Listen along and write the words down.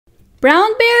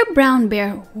Brown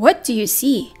bear, what do you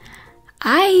see?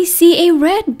 I see a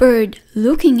red bird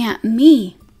looking at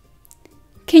me.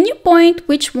 Can you point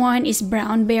which one is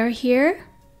brown bear here?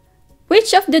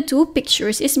 Which of the two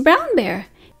pictures is brown bear?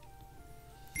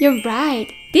 You're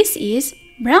right, this is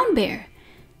brown bear.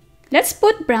 Let's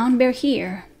put brown bear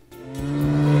here.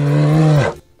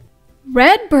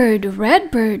 Red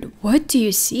bird, what do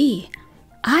you see?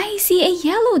 I see a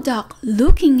yellow duck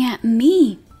looking at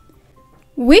me.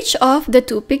 Which of the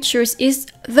two pictures is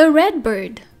the red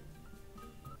bird?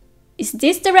 Is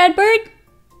this the red bird?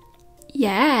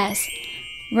 Yes.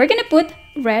 We're gonna put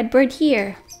red bird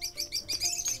here.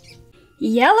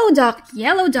 Yellow duck,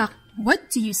 what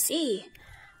do you see?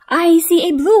 I see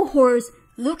a blue horse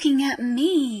looking at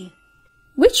me.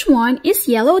 Which one is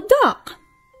yellow duck?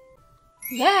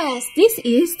 Yes, this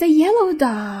is the yellow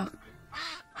duck.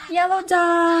 Yellow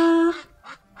duck.